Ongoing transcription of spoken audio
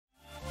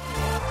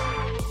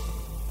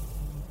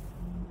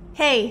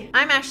Hey,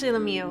 I'm Ashley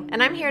Lemieux,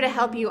 and I'm here to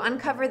help you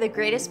uncover the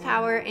greatest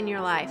power in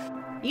your life.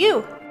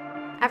 You!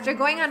 After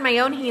going on my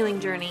own healing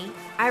journey,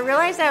 I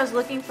realized I was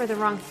looking for the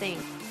wrong thing,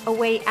 a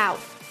way out.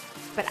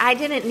 But I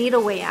didn't need a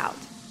way out.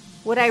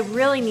 What I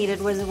really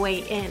needed was a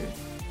way in,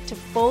 to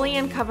fully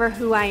uncover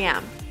who I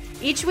am.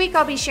 Each week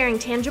I'll be sharing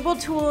tangible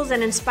tools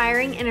and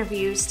inspiring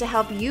interviews to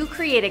help you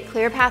create a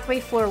clear pathway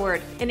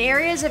forward in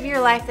areas of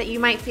your life that you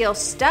might feel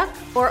stuck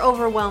or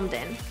overwhelmed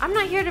in. I'm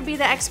not here to be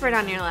the expert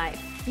on your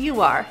life.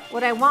 You are.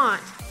 What I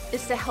want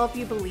is to help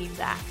you believe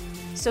that.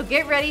 So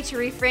get ready to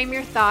reframe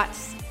your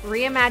thoughts,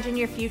 reimagine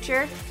your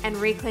future, and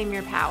reclaim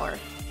your power.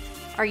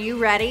 Are you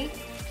ready?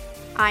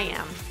 I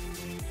am.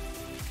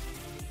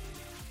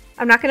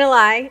 I'm not going to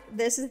lie,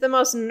 this is the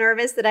most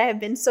nervous that I have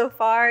been so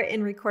far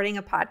in recording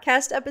a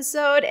podcast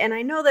episode, and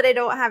I know that I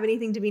don't have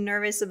anything to be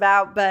nervous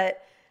about,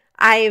 but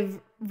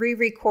I've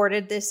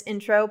re-recorded this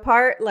intro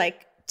part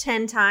like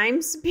 10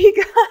 times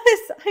because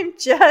I'm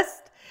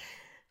just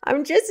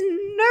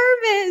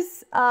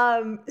nervous.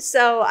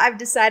 So I've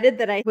decided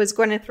that I was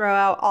going to throw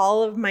out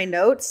all of my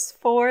notes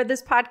for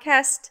this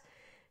podcast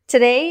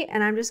today,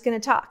 and I'm just going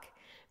to talk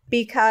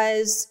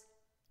because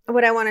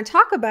what I want to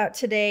talk about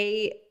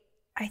today,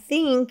 I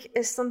think,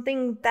 is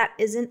something that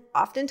isn't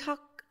often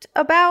talked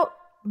about,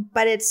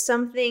 but it's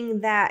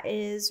something that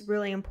is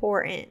really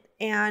important.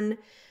 And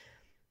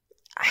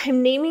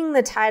I'm naming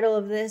the title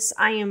of this,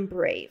 I Am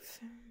Brave.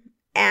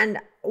 And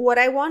what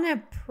I want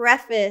to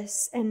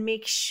preface and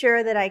make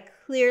sure that I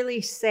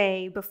clearly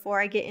say before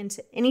I get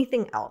into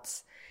anything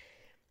else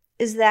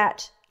is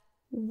that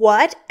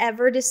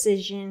whatever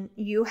decision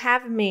you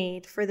have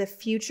made for the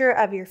future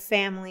of your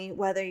family,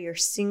 whether you're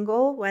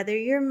single, whether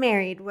you're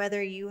married,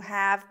 whether you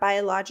have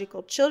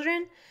biological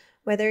children,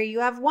 whether you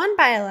have one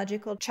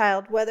biological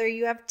child, whether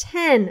you have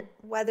 10,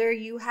 whether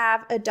you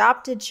have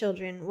adopted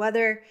children,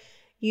 whether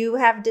you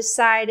have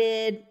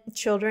decided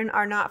children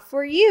are not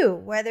for you,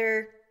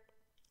 whether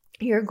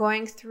you're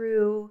going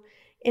through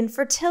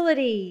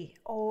infertility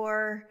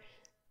or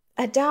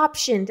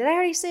adoption. Did I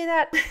already say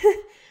that?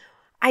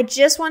 I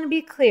just want to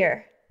be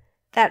clear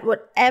that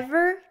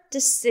whatever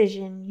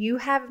decision you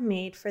have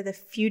made for the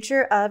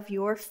future of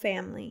your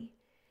family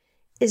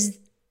is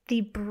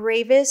the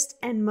bravest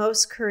and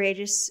most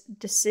courageous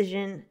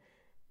decision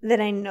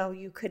that I know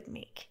you could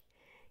make.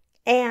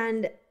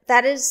 And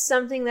that is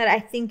something that I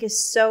think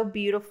is so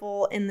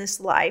beautiful in this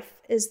life,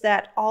 is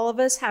that all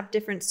of us have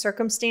different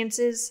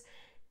circumstances,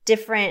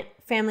 different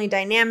family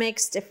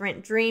dynamics,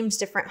 different dreams,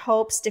 different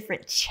hopes,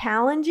 different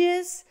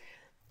challenges.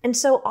 And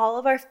so all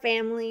of our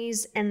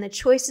families and the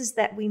choices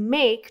that we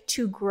make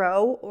to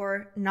grow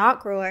or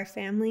not grow our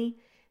family,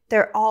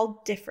 they're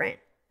all different.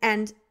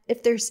 And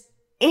if there's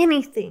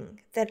anything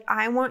that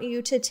I want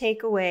you to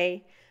take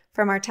away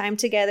from our time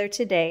together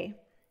today,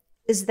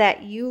 is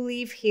that you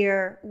leave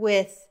here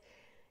with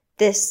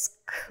this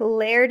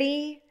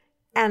clarity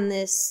and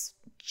this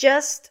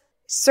just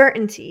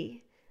certainty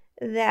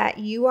that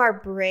you are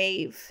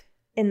brave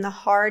in the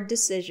hard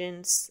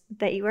decisions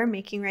that you are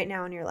making right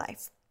now in your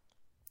life.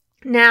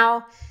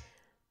 Now,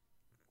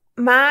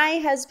 my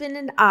husband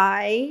and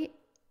I,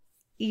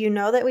 you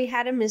know that we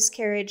had a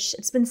miscarriage.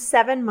 It's been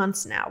 7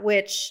 months now,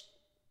 which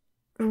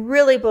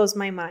really blows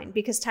my mind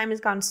because time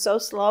has gone so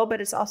slow, but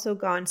it's also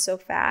gone so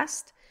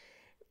fast.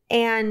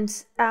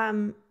 And,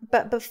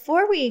 but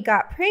before we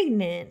got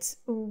pregnant,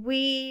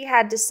 we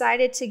had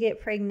decided to get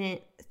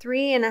pregnant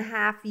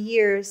 3.5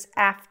 years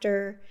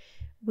after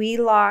we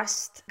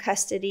lost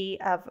custody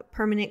of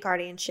permanent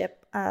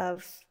guardianship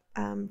of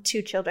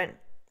 2 children.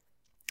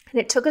 And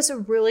it took us a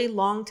really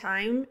long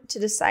time to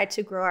decide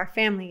to grow our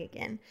family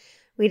again.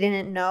 We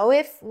didn't know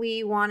if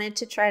we wanted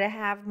to try to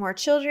have more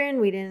children.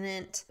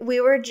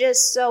 We were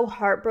just so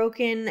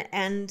heartbroken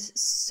and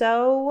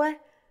so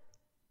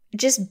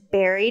just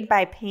buried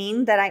by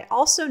pain that I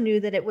also knew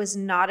that it was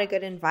not a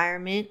good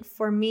environment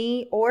for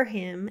me or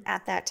him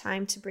at that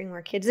time to bring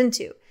more kids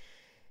into.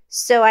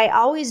 So I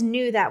always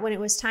knew that when it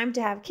was time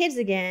to have kids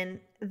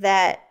again,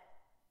 that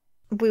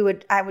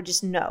I would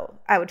just know,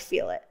 I would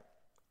feel it.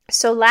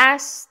 So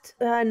last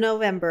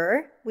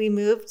November, we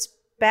moved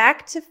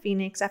back to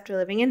Phoenix after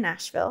living in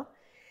Nashville.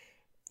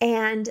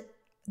 And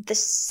the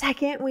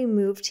second we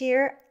moved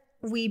here,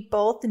 we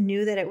both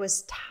knew that it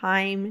was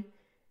time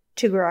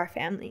to grow our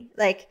family.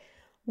 Like,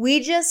 we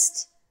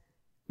just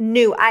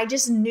knew. I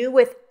just knew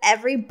with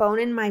every bone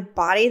in my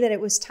body that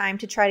it was time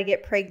to try to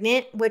get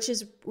pregnant, which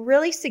is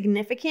really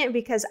significant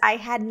because I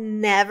had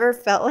never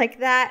felt like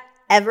that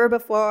ever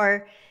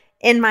before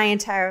in my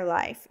entire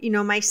life. You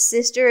know, my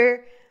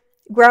sister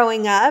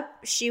growing up,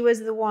 she was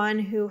the one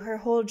who her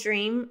whole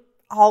dream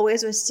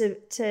always was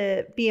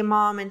to be a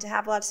mom and to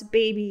have lots of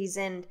babies.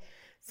 And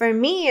for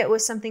me, it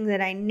was something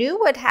that I knew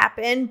would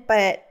happen,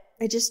 but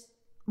it just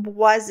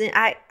wasn't,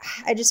 I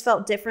just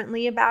felt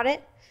differently about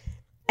it.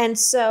 And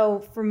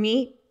so for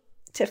me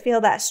to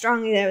feel that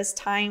strongly that it was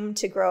time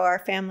to grow our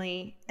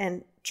family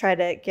and try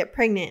to get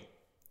pregnant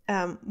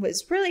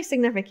was really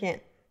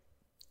significant.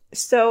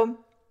 So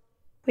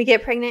we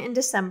get pregnant in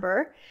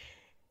December.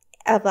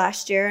 of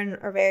last year and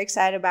are very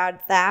excited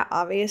about that,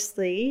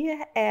 obviously.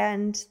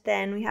 And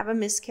then we have a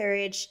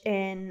miscarriage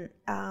in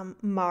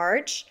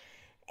March.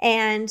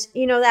 And,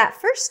 that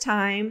first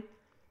time,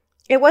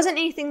 it wasn't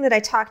anything that I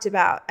talked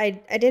about.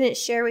 I didn't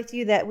share with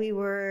you that we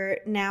were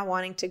now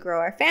wanting to grow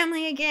our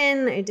family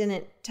again. I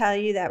didn't tell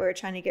you that we were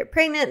trying to get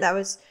pregnant. That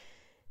was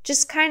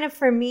just kind of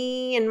for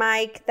me and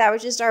Mike, that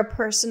was just our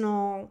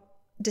personal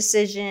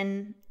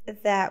decision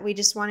that we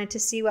just wanted to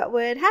see what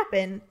would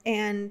happen.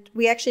 And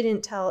we actually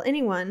didn't tell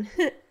anyone.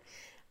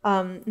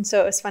 And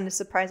so it was fun to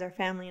surprise our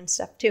family and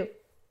stuff too.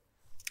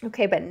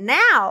 Okay, but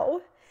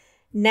now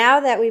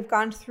that we've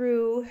gone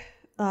through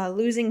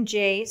losing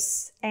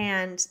Jace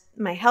and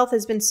my health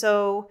has been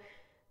so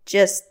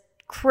just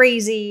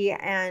crazy,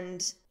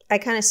 and I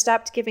kind of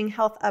stopped giving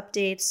health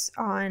updates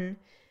on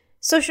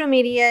social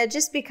media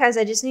just because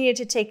I just needed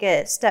to take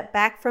a step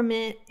back from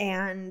it.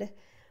 And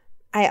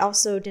I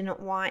also didn't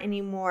want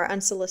any more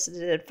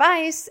unsolicited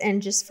advice.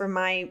 And just for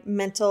my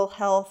mental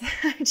health,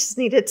 I just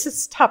needed to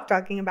stop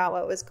talking about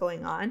what was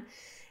going on.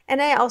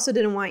 And I also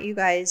didn't want you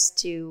guys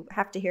to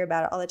have to hear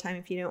about it all the time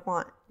if you didn't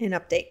want an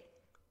update.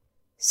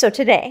 So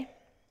today,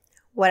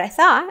 what I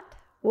thought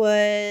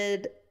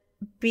would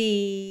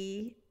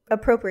be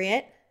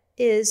appropriate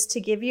is to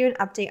give you an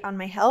update on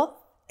my health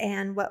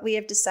and what we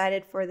have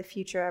decided for the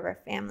future of our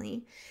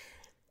family.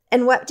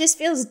 And what just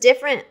feels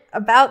different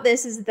about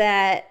this is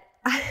that,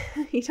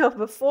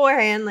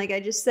 beforehand, like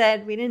I just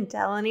said, we didn't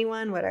tell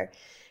anyone what our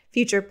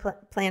future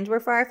plans were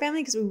for our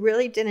family because we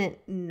really didn't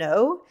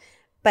know.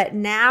 But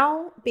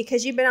now,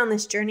 because you've been on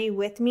this journey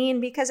with me, and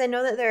because I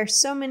know that there are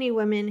so many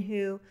women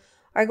who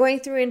are going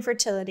through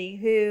infertility,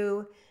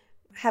 who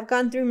have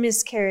gone through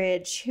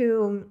miscarriage,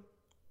 who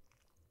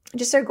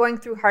just are going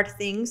through hard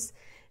things,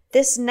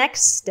 this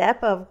next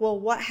step of, well,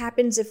 what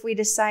happens if we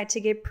decide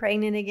to get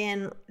pregnant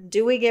again?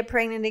 Do we get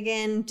pregnant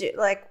again?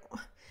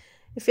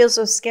 It feels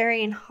so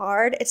scary and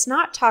hard. It's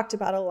not talked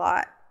about a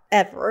lot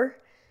ever.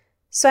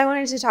 So I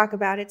wanted to talk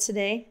about it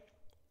today.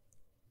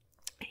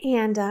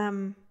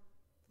 And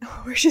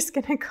we're just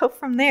going to go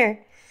from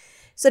there.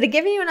 So to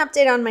give you an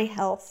update on my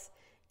health,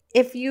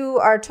 if you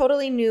are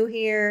totally new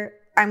here,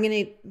 I'm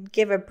going to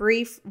give a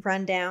brief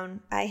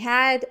rundown. I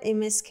had a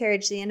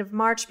miscarriage the end of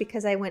March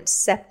because I went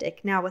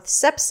septic. Now with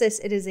sepsis,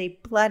 it is a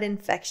blood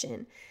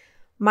infection.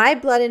 My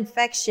blood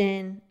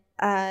infection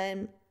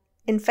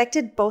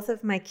infected both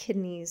of my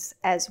kidneys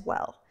as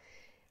well.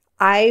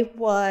 I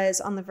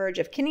was on the verge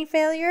of kidney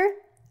failure.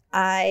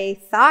 I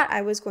thought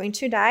I was going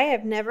to die.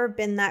 I've never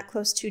been that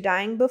close to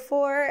dying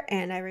before.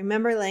 And I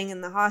remember laying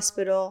in the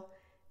hospital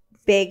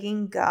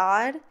begging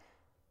God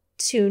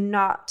to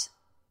not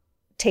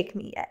take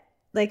me yet.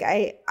 Like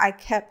I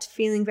kept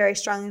feeling very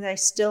strongly that I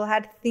still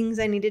had things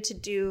I needed to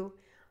do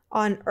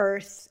on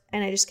earth.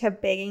 And I just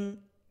kept begging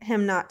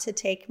him not to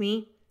take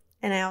me.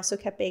 And I also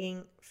kept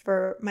begging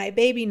for my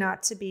baby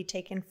not to be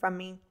taken from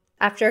me.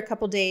 After a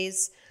couple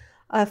days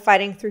of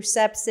fighting through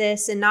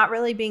sepsis and not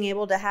really being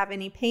able to have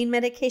any pain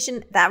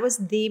medication, that was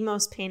the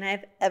most pain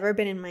I've ever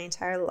been in my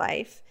entire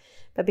life.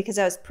 But because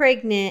I was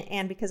pregnant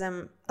and because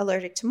I'm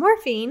allergic to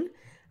morphine,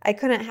 I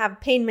couldn't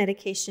have pain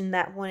medication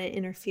that wouldn't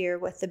interfere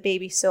with the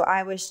baby. So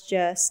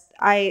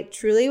I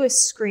truly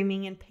was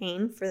screaming in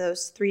pain for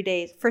those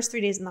first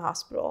 3 days in the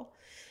hospital.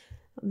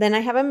 Then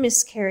I have a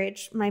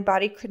miscarriage. My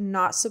body could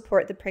not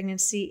support the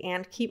pregnancy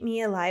and keep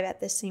me alive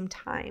at the same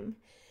time.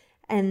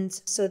 And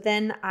so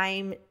then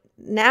I'm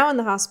now in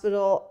the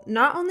hospital,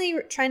 not only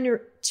trying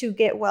to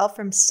get well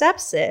from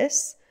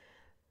sepsis,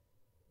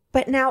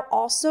 but now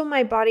also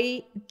my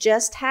body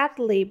just had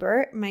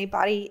labor. My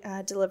body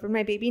delivered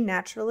my baby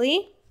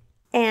naturally.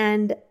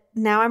 And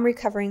now I'm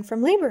recovering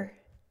from labor.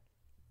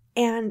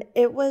 And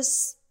it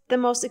was the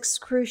most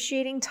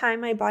excruciating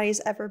time my body's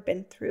ever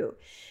been through.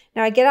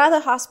 Now I get out of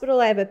the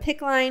hospital, I have a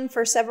PICC line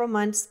for several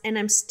months,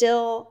 and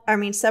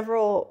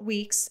several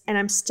weeks, and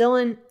I'm still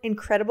in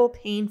incredible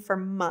pain for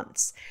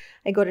months.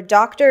 I go to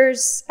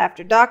doctors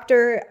after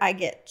doctor, I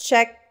get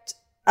checked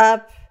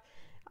up,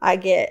 I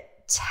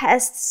get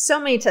tests, so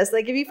many tests.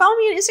 Like if you follow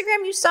me on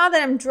Instagram, you saw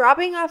that I'm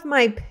dropping off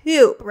my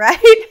poop, right?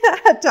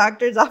 At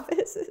doctor's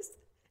offices.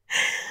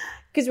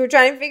 Because we're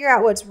trying to figure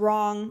out what's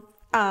wrong.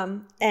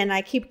 And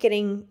I keep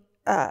getting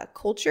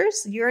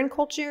urine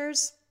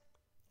cultures.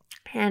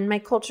 And my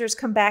cultures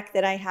come back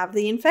that I have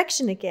the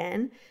infection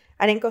again.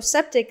 I didn't go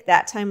septic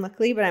that time,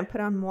 luckily, but I'm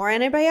put on more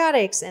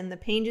antibiotics. And the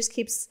pain just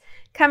keeps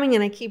coming.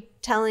 And I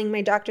keep telling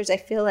my doctors I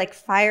feel like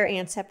fire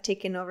ants have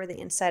taken over the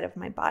inside of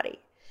my body.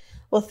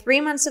 Well,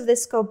 3 months of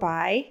this go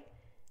by.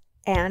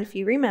 And if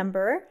you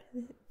remember,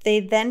 they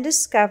then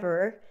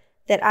discover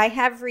that I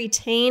have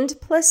retained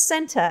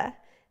placenta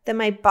that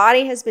my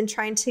body has been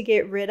trying to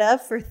get rid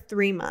of for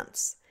 3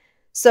 months.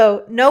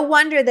 So no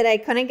wonder that I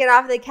couldn't get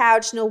off the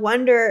couch. No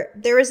wonder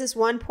there was this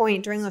one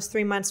point during those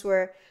 3 months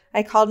where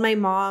I called my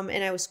mom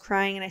and I was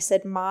crying and I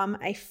said, Mom,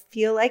 I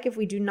feel like if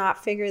we do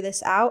not figure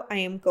this out, I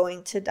am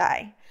going to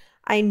die.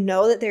 I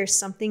know that there's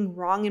something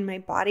wrong in my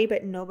body,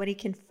 but nobody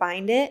can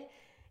find it.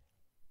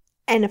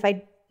 And if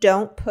I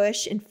don't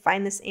push and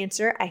find this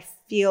answer, I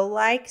feel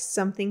like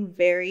something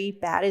very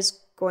bad is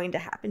going to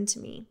happen to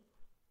me.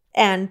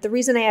 And the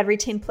reason I had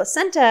retained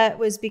placenta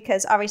was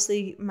because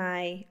obviously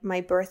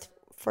my birth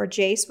for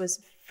Jace was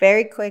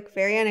very quick,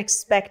 very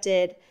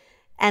unexpected.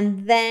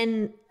 And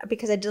then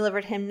because I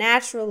delivered him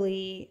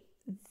naturally,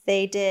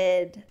 they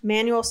did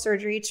manual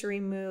surgery to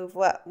remove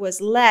what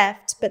was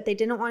left, but they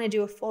didn't want to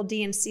do a full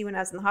D&C when I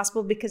was in the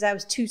hospital because I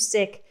was too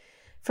sick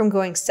from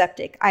going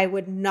septic. I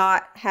would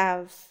not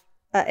have,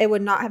 it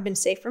would not have been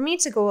safe for me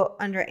to go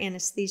under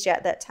anesthesia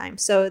at that time.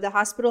 So the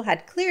hospital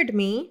had cleared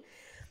me.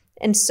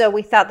 And so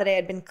we thought that I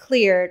had been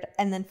cleared.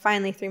 And then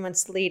finally, 3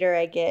 months later,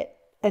 I get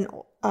an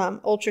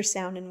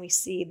ultrasound and we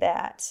see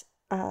that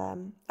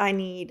I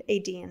need a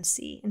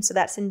D&C. And so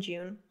that's in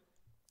June.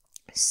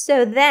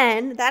 So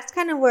then that's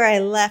kind of where I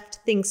left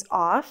things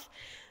off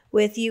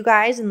with you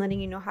guys and letting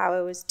you know how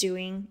I was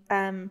doing.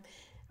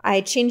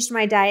 I changed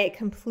my diet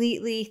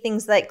completely.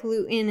 Things like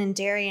gluten and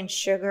dairy and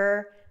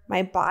sugar.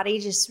 My body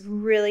just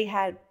really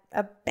had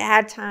a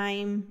bad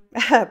time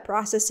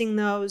processing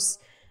those.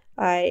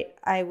 I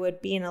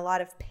would be in a lot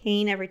of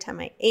pain every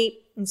time I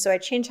ate. And so I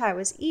changed how I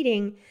was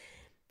eating.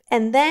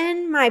 And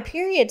then my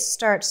period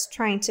starts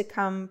trying to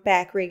come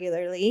back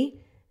regularly.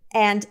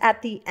 And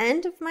at the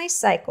end of my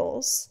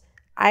cycles,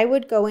 I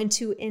would go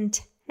into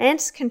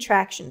intense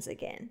contractions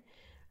again.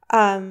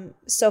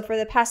 So for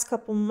the past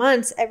couple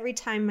months, every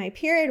time my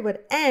period would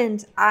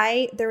end,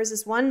 there was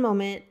this one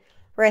moment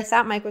where I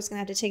thought Mike was going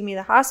to have to take me to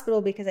the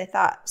hospital because I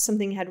thought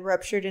something had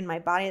ruptured in my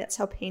body. That's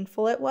how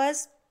painful it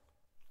was.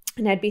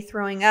 And I'd be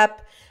throwing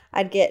up.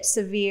 I'd get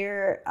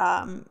severe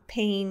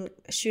pain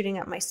shooting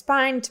up my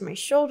spine to my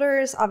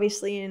shoulders,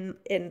 obviously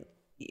in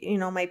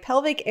my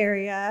pelvic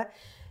area.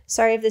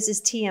 Sorry if this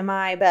is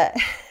TMI, but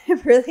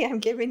really I'm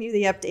giving you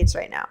the updates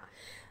right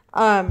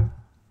now.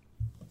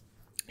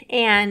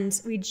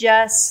 And we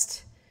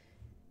just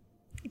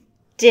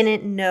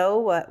didn't know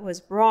what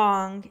was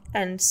wrong.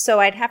 And so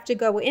I'd have to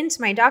go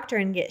into my doctor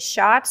and get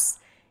shots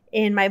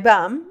in my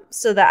bum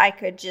so that I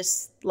could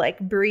just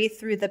breathe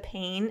through the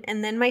pain.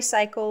 And then my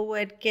cycle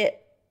would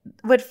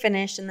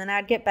finish and then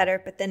I'd get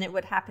better, but then it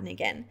would happen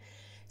again.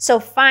 So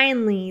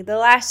finally, the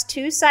last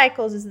 2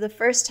 cycles is the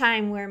first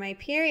time where my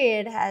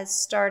period has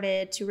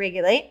started to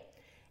regulate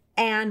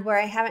and where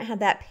I haven't had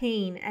that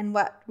pain. And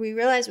what we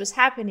realized was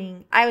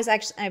happening,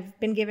 I've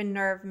been given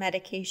nerve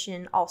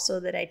medication also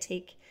that I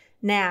take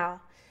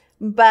now.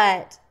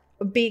 But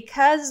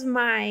because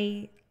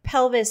my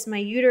pelvis, my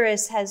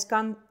uterus has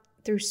gone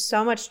through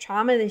so much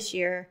trauma this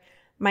year,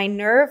 my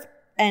nerve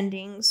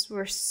endings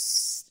were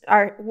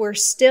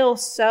still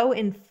so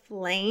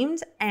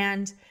inflamed,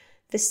 and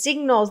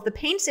the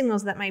pain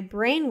signals that my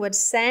brain would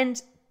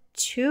send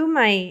to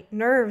my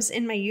nerves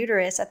in my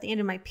uterus at the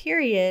end of my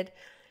period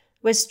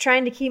was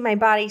trying to keep my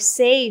body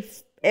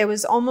safe. It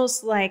was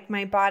almost like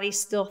my body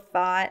still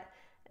thought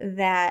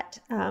that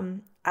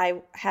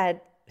I had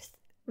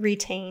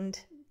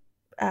retained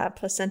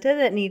placenta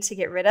that needs to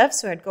get rid of.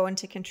 So I'd go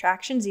into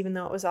contractions even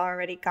though it was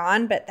already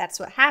gone. But that's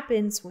what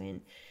happens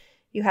when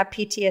you have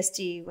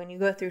PTSD. When you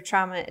go through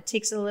trauma, it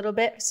takes a little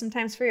bit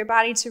sometimes for your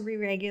body to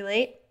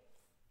re-regulate.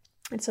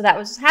 And so that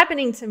was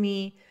happening to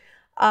me.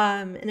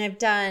 And I've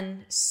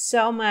done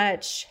so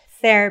much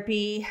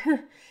therapy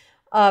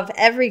of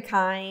every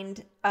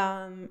kind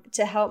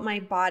to help my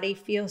body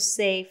feel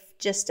safe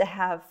just to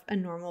have a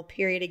normal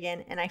period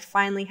again. And I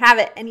finally have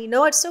it. And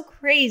it's so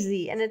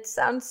crazy. And it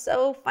sounds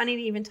so funny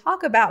to even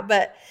talk about,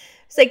 but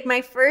it's like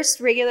my first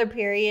regular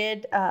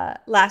period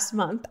last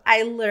month.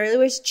 I literally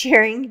was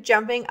cheering,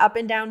 jumping up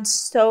and down,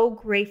 so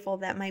grateful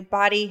that my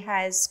body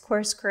has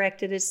course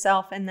corrected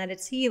itself and that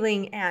it's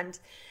healing. And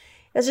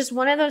it's just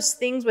one of those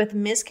things with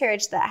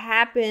miscarriage that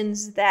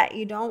happens that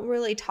you don't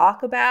really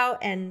talk about,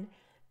 and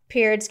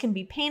periods can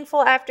be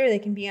painful after, they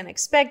can be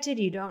unexpected.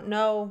 You don't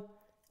know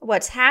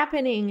what's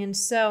happening. And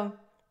so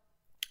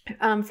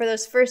for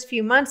those first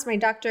few months, my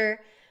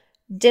doctor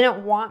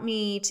didn't want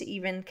me to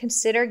even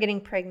consider getting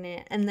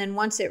pregnant. And then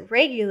once it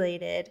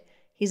regulated,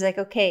 he's like,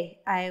 okay,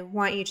 I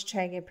want you to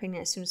try to get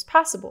pregnant as soon as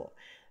possible.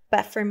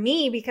 But for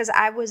me, because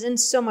I was in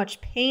so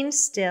much pain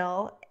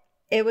still,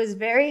 it was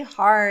very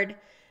hard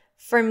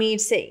for me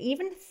to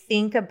even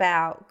think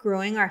about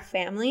growing our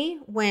family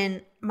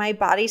when my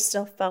body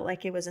still felt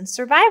like it was in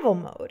survival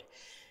mode.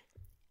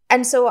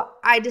 And so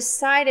I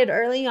decided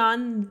early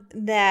on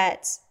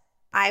that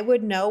I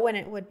would know when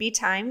it would be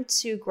time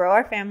to grow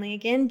our family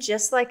again,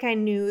 just like I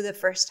knew the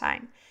first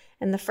time.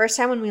 And the first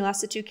time when we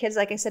lost the 2 kids,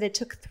 like I said, it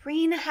took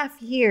 3.5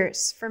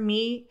 years for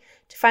me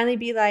to finally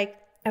be like,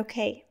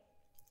 okay,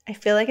 I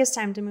feel like it's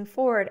time to move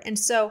forward. And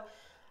so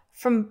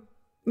from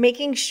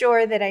making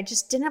sure that I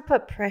just didn't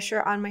put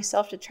pressure on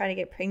myself to try to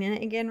get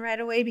pregnant again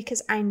right away,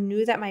 because I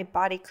knew that my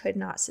body could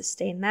not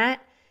sustain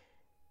that.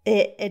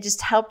 It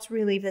just helped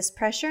relieve this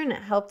pressure, and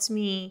it helped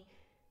me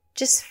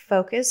just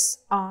focus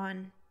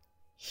on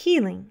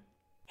healing.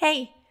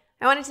 Hey,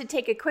 I wanted to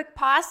take a quick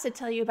pause to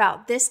tell you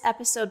about this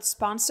episode's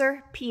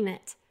sponsor,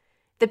 Peanut.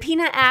 The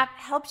Peanut app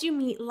helps you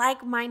meet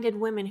like-minded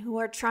women who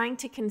are trying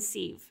to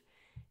conceive.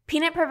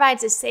 Peanut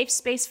provides a safe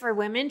space for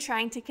women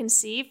trying to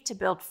conceive to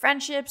build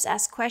friendships,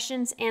 ask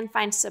questions, and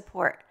find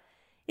support.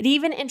 It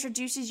even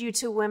introduces you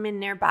to women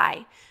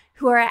nearby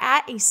who are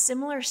at a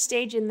similar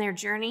stage in their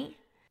journey.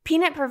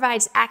 Peanut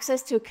provides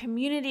access to a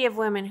community of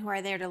women who are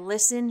there to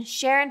listen,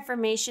 share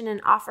information, and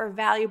offer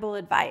valuable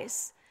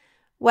advice.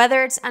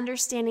 Whether it's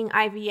understanding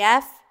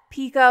IVF,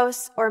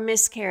 PCOS, or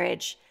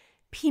miscarriage,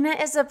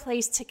 Peanut is a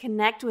place to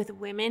connect with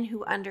women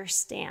who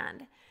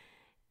understand.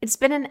 It's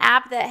been an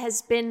app that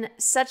has been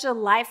such a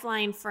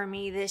lifeline for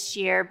me this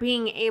year,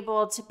 being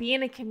able to be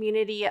in a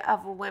community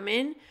of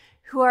women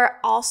who are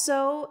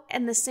also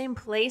in the same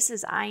place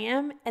as I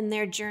am in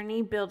their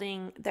journey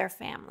building their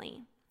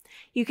family.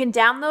 You can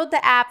download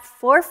the app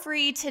for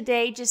free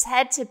today. Just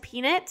head to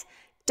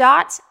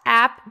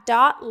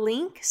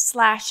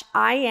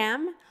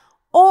peanut.app.link/IM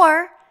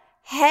or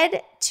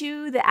head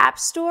to the App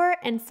Store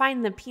and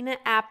find the Peanut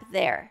app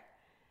there.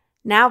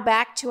 Now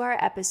back to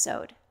our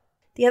episode.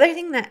 The other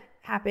thing that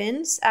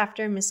happens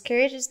after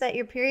miscarriage is that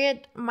your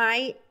period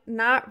might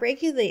not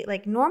regulate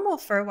like normal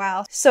for a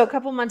while. So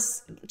 2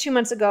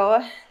 months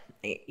ago,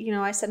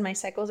 I said my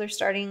cycles are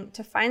starting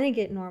to finally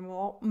get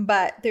normal,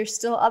 but there's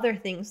still other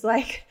things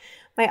like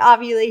my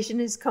ovulation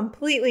is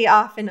completely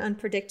off and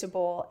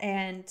unpredictable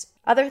and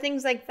other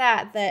things like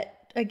that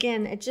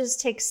again, it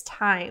just takes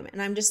time.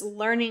 And I'm just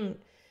learning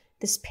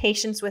this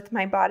patience with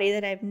my body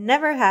that I've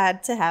never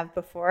had to have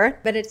before.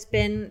 But it's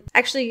been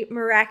actually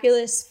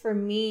miraculous for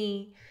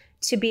me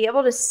to be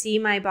able to see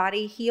my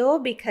body heal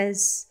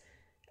because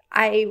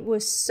I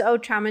was so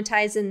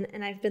traumatized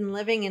and I've been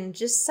living in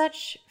just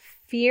such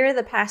fear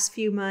the past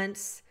few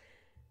months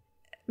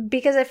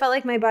because I felt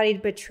like my body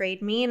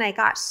betrayed me and I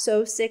got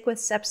so sick with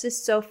sepsis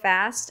so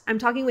fast. I'm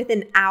talking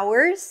within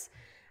hours.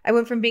 I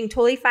went from being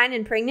totally fine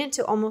and pregnant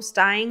to almost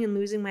dying and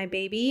losing my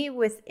baby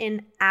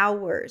within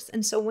hours.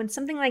 And so when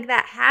something like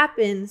that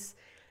happens,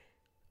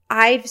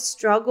 I've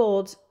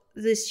struggled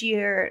this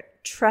year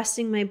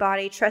trusting my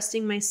body,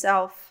 trusting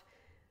myself.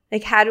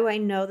 Like, how do I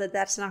know that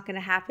that's not going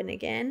to happen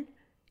again?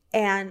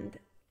 And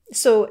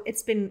so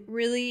it's been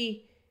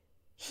really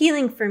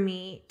healing for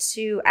me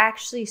to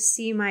actually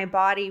see my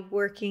body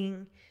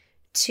working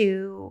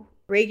to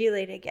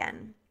regulate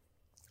again.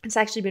 It's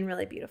actually been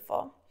really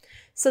beautiful.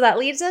 So that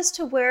leads us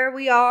to where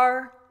we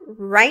are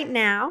right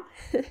now,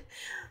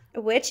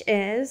 which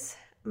is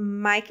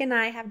Mike and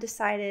I have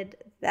decided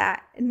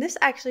that, and this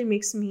actually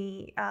makes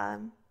me a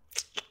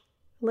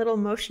little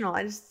emotional.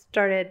 I just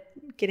started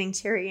getting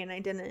teary and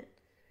I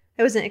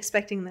wasn't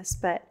expecting this,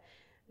 but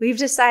we've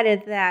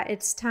decided that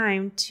it's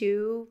time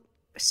to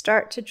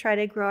start to try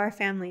to grow our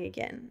family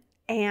again.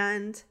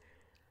 And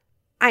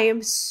I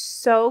am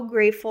so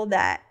grateful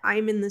that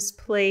I'm in this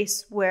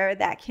place where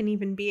that can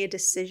even be a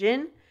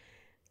decision,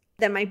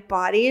 that my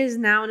body is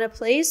now in a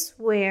place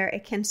where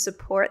it can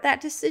support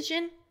that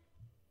decision.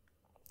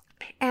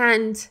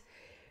 And,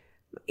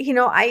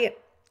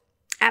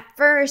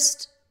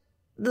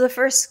 the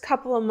first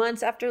couple of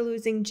months after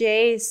losing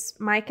Jace,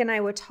 Mike and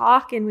I would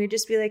talk and we'd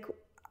just be like,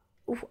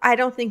 I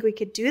don't think we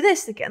could do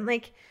this again.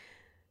 Like,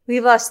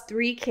 we've lost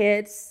 3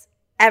 kids.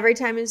 Every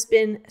time has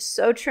been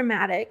so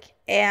traumatic.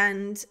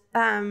 And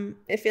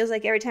it feels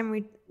like every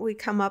time we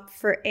come up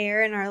for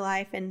air in our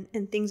life and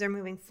things are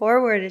moving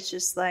forward, it's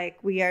just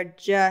like we are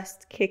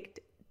just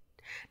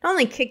not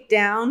only kicked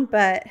down,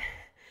 but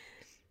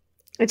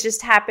it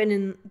just happened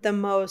in the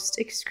most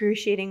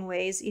excruciating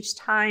ways each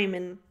time.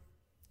 And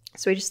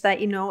so we just thought,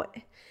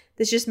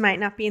 this just might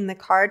not be in the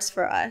cards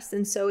for us.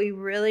 And so we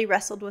really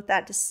wrestled with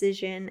that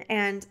decision.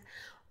 And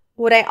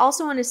what I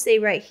also want to say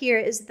right here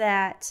is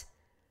that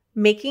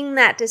making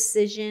that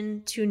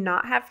decision to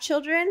not have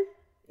children,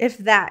 if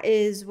that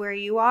is where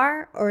you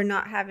are, or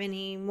not have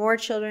any more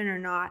children or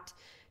not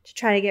to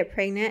try to get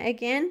pregnant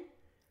again,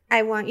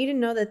 I want you to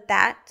know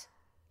that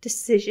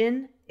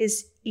decision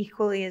is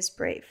equally as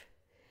brave.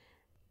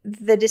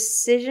 The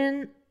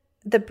decision,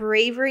 the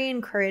bravery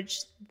and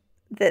courage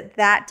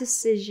that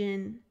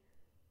decision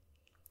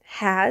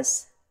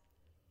has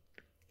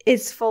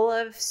is full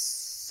of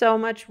so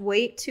much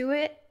weight to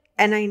it.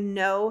 And I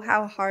know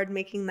how hard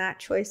making that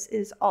choice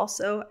is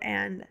also.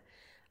 And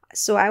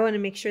so I want to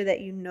make sure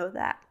that you know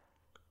that.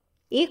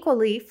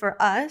 Equally for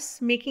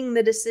us, making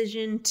the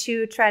decision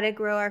to try to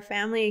grow our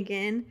family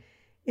again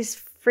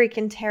is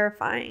freaking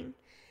terrifying.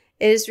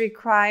 It is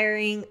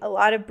requiring a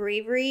lot of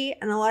bravery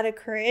and a lot of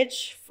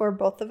courage for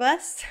both of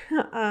us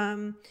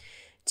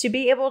to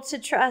be able to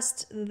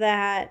trust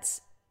that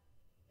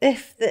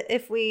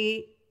if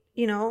we,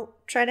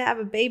 try to have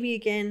a baby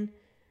again,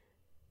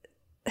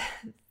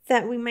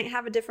 that we might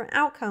have a different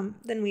outcome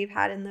than we've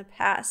had in the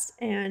past.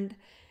 And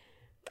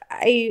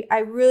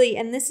I really,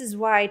 and this is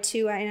why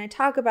too, and I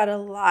talk about it a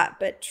lot,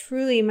 but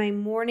truly my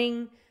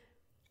morning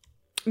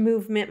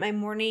movement, my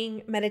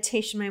morning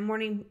meditation, my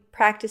morning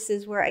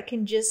practices where I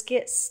can just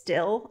get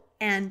still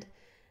and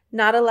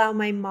not allow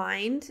my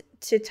mind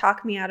to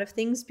talk me out of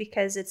things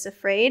because it's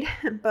afraid,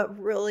 but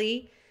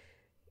really,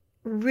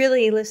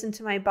 really listen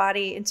to my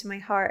body, into my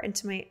heart,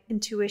 into my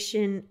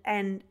intuition,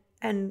 and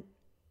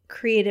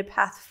create a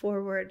path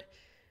forward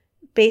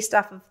based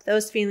off of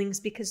those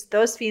feelings, because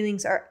those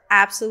feelings are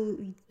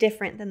absolutely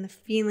different than the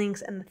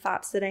feelings and the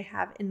thoughts that I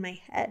have in my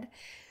head.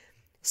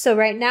 So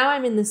right now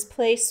I'm in this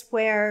place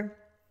where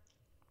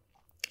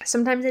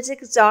sometimes it's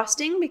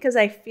exhausting because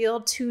I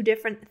feel two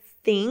different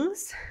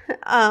things.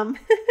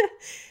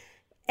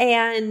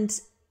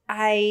 And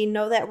I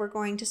know that we're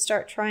going to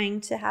start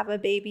trying to have a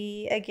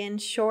baby again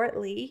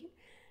shortly.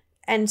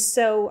 And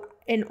so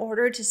in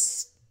order to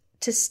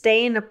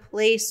stay in a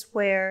place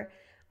where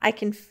I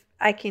can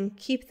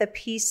keep the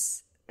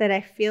peace that I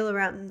feel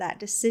around that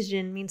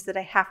decision means that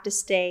I have to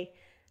stay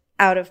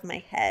out of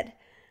my head.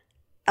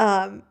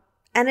 And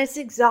it's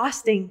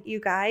exhausting, you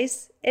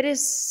guys. It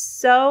is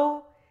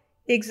so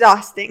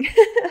exhausting.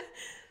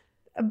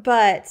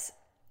 But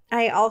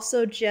I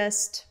also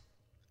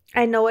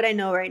I know what I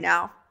know right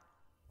now.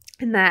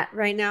 And that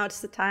right now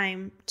it's the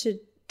time to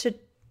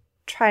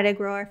try to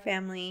grow our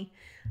family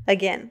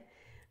again.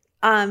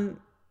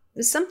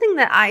 Something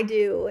that I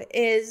do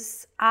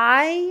is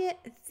I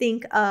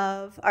think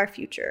of our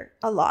future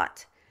a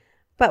lot.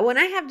 But when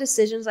I have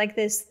decisions like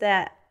this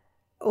that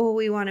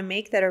we want to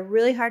make that are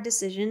really hard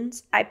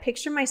decisions, I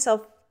picture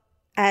myself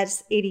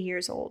as 80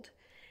 years old.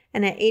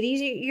 And at 80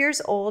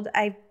 years old,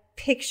 I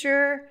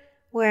picture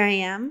where I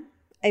am.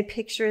 I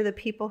picture the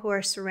people who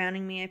are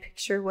surrounding me. I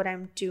picture what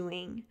I'm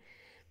doing.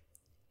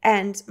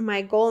 And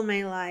my goal in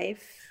my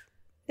life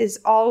is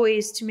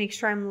always to make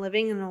sure I'm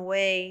living in a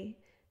way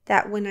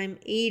that when I'm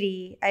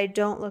 80, I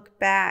don't look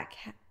back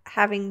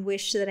having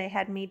wished that I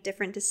had made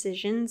different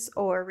decisions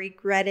or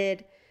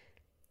regretted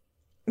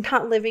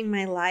not living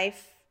my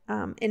life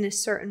in a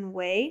certain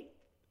way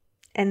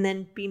and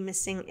then be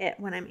missing it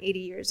when I'm 80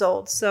 years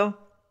old. So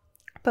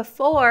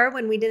before,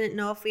 when we didn't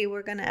know if we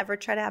were going to ever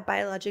try to have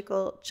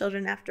biological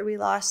children after we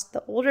lost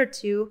the older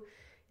two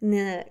in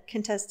the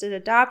contested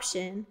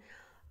adoption,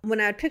 when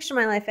I would picture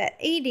my life at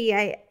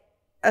 80,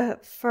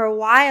 for a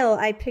while,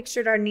 I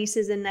pictured our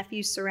nieces and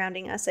nephews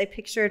surrounding us. I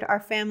pictured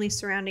our family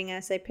surrounding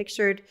us. I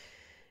pictured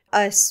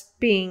us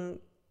being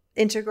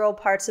integral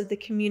parts of the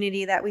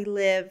community that we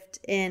lived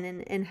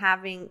in and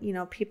having,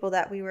 people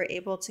that we were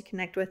able to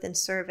connect with and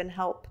serve and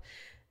help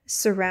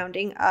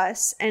surrounding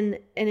us. And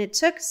it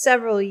took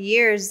several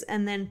years.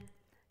 And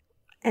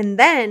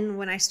then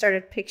when I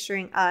started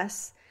picturing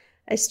us,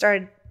 I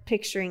started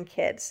picturing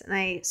kids and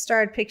I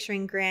started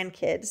picturing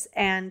grandkids,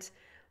 and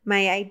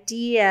my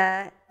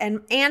idea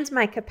and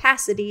my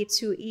capacity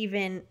to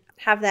even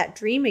have that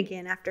dream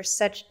again after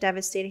such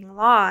devastating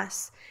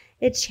loss,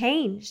 it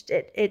changed.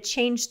 It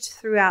changed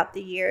throughout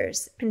the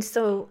years. And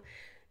so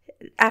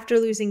after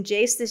losing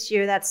Jace this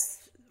year,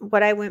 that's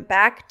what I went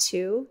back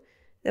to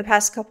the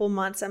past couple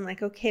months. I'm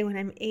like, okay, when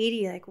I'm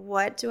 80, like,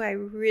 what do I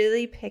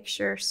really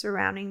picture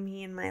surrounding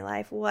me in my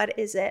life? What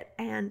is it?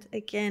 And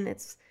again,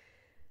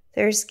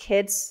 there's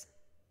kids.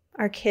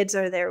 Our kids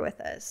are there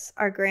with us.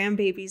 Our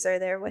grandbabies are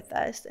there with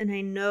us. And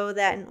I know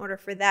that in order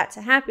for that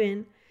to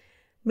happen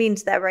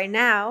means that right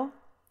now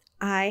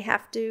I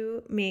have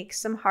to make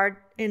some hard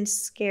and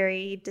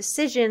scary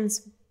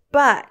decisions,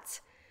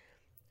 but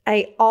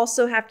I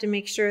also have to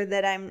make sure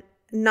that I'm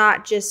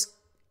not just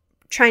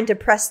trying to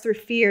press through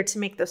fear to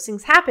make those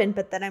things happen,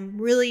 but that I'm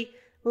really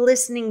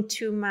listening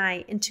to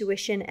my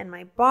intuition and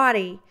my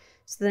body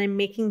so that I'm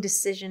making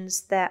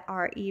decisions that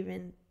are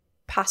even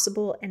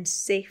possible and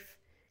safe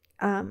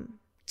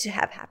to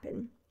have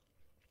happen.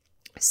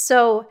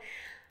 So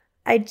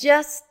I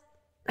just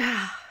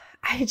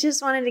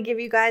wanted to give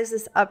you guys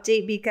this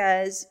update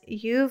because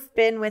you've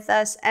been with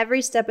us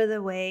every step of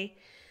the way.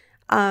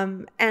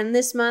 And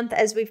this month,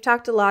 as we've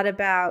talked a lot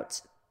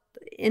about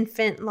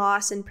infant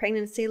loss and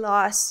pregnancy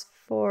loss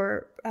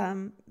for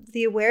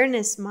the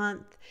awareness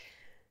month,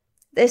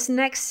 this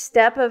next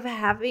step of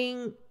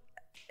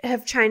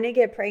trying to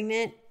get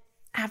pregnant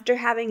after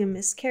having a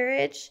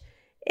miscarriage,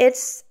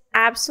 it's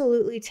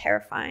absolutely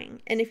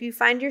terrifying. And if you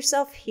find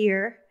yourself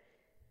here,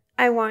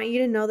 I want you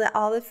to know that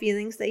all the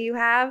feelings that you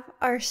have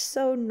are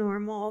so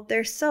normal.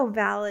 They're so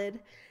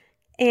valid.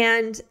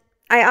 And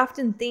I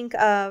often think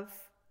of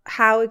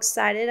how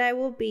excited I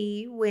will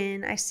be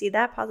when I see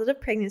that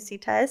positive pregnancy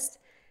test.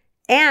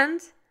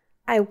 And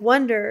I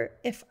wonder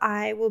if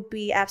I will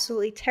be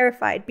absolutely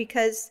terrified,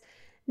 because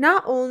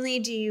not only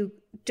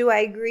do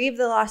I grieve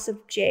the loss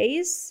of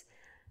Jace,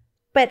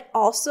 but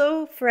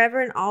also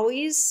forever and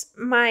always,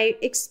 my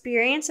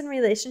experience and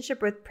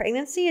relationship with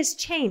pregnancy has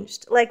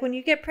changed. Like when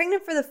you get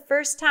pregnant for the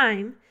first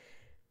time,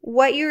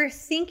 what you're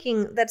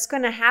thinking that's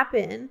going to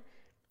happen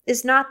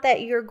is not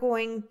that you're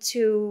going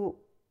to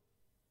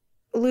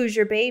lose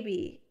your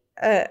baby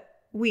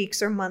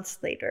weeks or months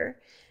later.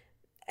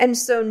 And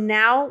so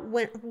now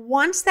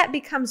once that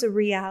becomes a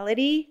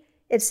reality,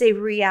 it's a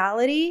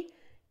reality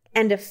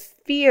and a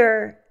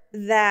fear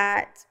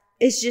that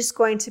is just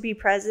going to be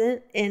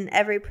present in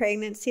every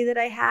pregnancy that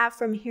I have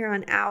from here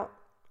on out.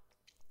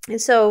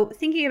 And so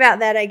thinking about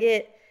that, I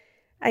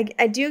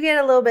do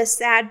get a little bit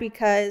sad,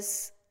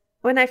 because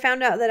when I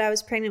found out that I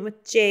was pregnant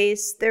with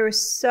Jace, there was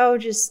so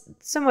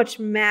much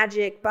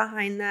magic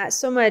behind that,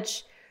 so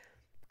much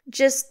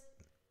just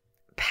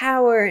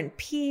power and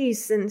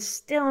peace and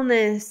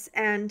stillness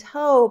and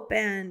hope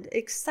and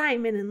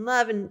excitement and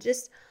love and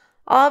just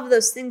all of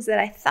those things that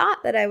I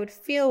thought that I would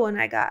feel when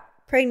I got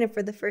pregnant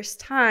for the first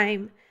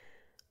time.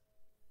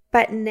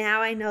 But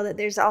now I know that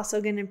there's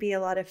also going to be a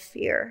lot of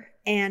fear,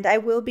 and I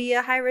will be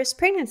a high-risk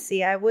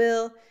pregnancy. I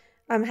will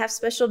have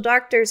special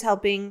doctors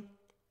helping,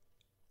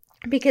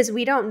 because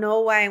we don't know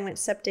why I went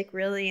septic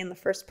really in the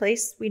first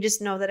place. We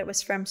just know that it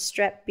was from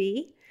strep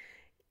B.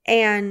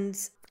 And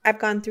I've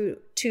gone through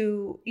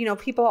to,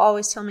 people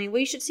always tell me, well,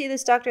 you should see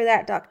this doctor,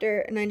 that doctor.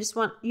 And I just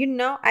want,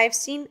 I've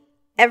seen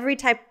every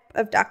type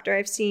of doctor.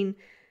 I've seen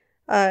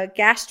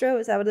gastro,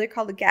 is that what they're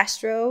called? A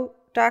gastro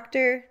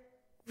doctor,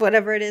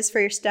 whatever it is for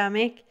your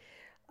stomach.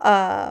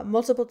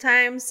 Multiple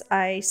times.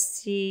 I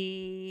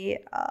see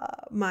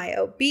my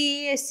OB,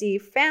 I see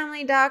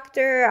family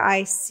doctor,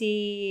 I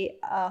see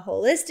a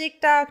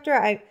holistic doctor,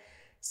 I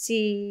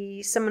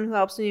see someone who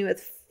helps me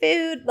with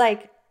food.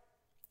 Like,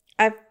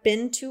 I've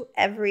been to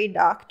every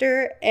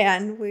doctor,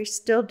 and we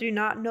still do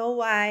not know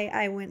why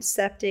I went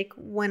septic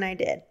when I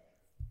did.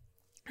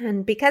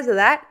 And because of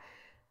that,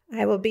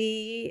 I will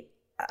be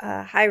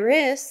high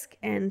risk,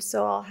 and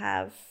so I'll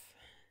have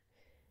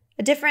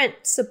a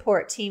different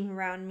support team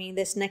around me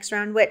this next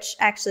round, which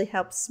actually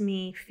helps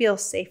me feel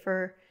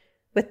safer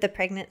with the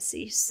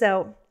pregnancy.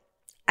 So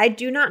I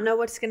do not know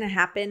what's going to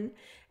happen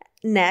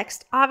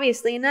next.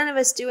 Obviously, none of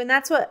us do. And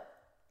that's what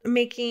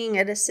making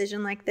a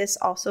decision like this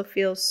also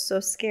feels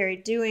so scary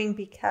doing,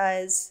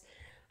 because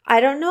I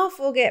don't know if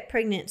we'll get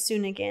pregnant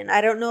soon again.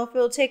 I don't know if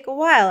it'll take a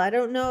while. I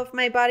don't know if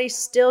my body's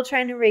still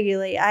trying to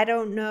regulate. I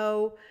don't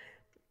know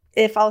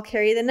if I'll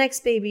carry the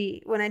next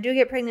baby when I do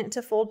get pregnant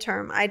to full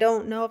term. I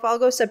don't know if I'll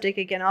go septic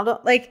again.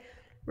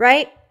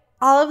 Right?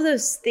 All of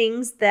those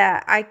things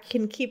that I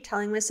can keep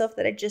telling myself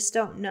that I just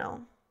don't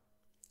know.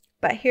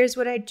 But here's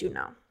what I do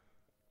know.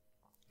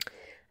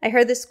 I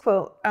heard this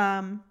quote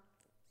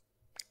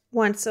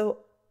once a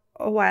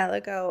while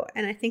ago,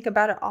 and I think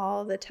about it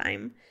all the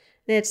time.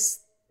 And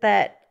it's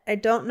that I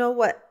don't know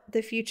what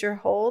the future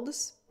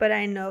holds, but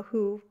I know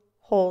who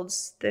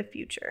holds the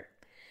future.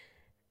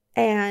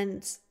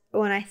 And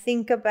when I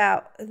think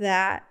about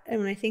that, and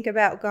when I think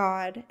about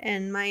God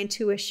and my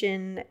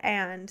intuition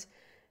and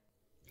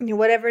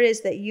whatever it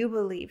is that you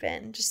believe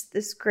in, just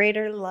this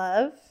greater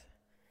love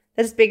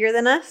that's bigger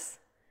than us,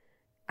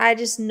 I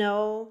just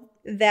know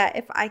that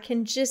if I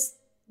can just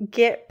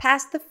get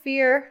past the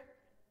fear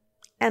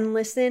and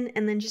listen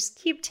and then just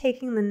keep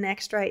taking the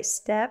next right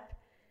step,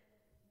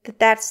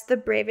 that's the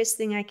bravest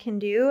thing I can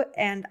do,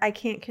 and I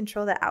can't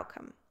control the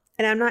outcome.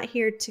 And I'm not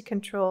here to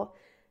control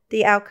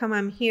the outcome.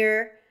 I'm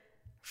here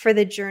for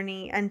the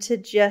journey and to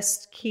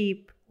just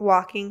keep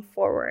walking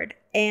forward.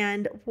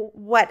 And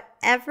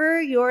whatever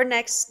your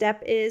next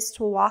step is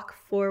to walk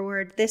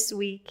forward this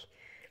week,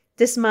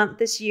 this month,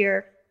 this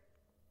year,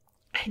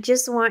 I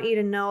just want you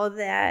to know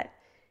that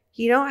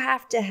you don't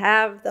have to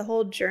have the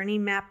whole journey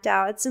mapped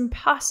out. It's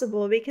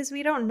impossible, because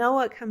we don't know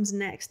what comes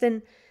next.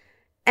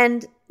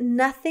 And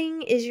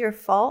nothing is your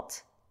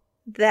fault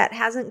that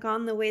hasn't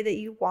gone the way that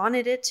you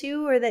wanted it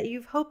to or that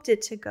you've hoped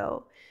it to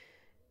go.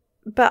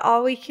 But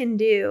all we can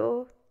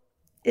do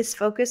is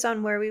focus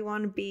on where we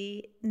want to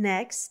be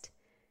next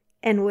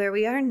and where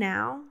we are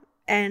now,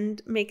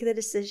 and make the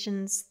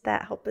decisions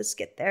that help us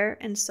get there.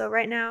 And so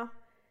right now,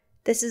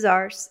 this is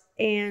ours,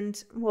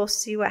 and we'll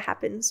see what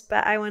happens.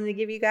 But I wanted to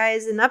give you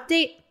guys an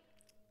update.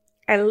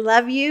 I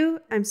love you.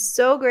 I'm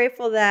so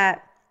grateful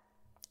that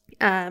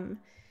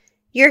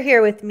you're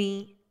here with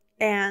me,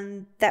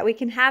 and that we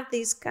can have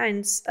these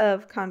kinds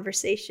of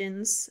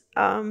conversations,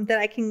 that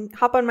I can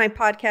hop on my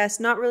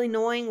podcast not really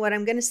knowing what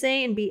I'm going to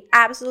say and be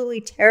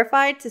absolutely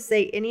terrified to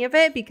say any of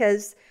it,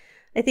 because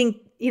I think,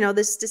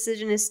 this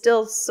decision is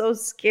still so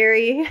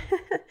scary,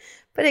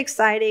 but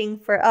exciting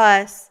for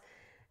us.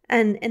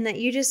 And that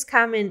you just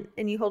come and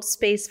you hold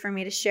space for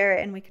me to share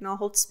it, and we can all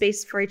hold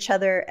space for each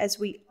other as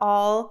we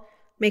all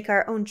make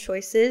our own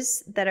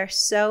choices that are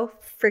so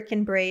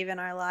freaking brave in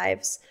our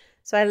lives.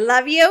 So I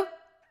love you.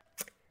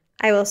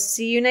 I will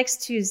see you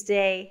next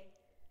Tuesday.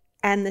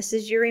 And this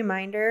is your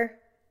reminder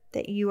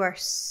that you are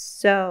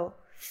so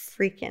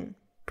freaking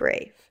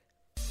brave.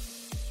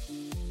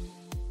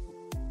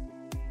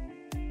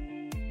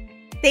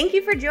 Thank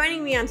you for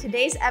joining me on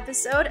today's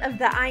episode of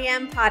the I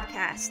Am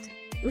Podcast.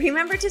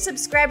 Remember to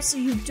subscribe so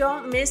you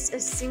don't miss a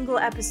single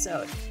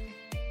episode.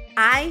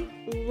 I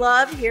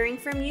love hearing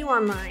from you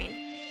online.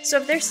 So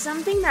if there's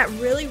something that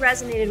really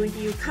resonated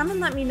with you, come and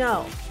let me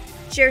know.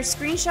 Share a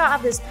screenshot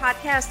of this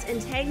podcast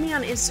and tag me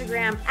on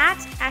Instagram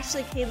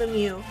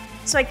 @AshleyKLemieux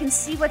so I can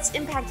see what's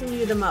impacting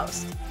you the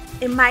most.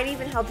 It might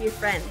even help your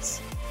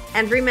friends.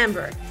 And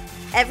remember,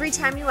 every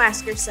time you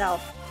ask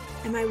yourself,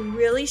 am I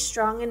really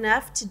strong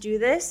enough to do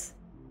this?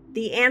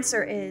 The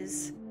answer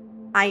is,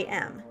 I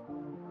am.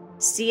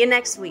 See you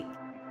next week.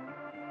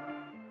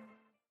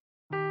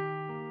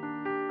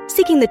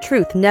 Seeking the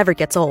truth never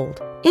gets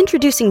old.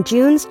 Introducing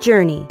June's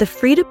Journey, the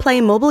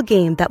free-to-play mobile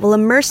game that will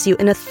immerse you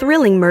in a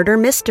thrilling murder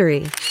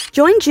mystery.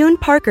 Join June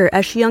Parker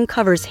as she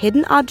uncovers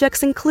hidden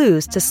objects and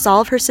clues to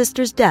solve her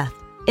sister's death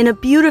in a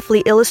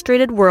beautifully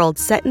illustrated world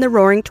set in the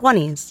Roaring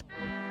 '20s.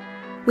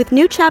 With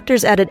new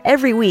chapters added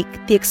every week,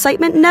 the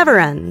excitement never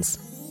ends.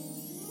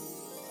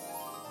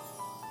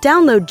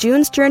 Download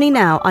June's Journey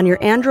now on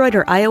your Android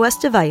or iOS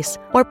device,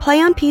 or play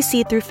on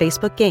PC through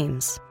Facebook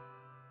Games.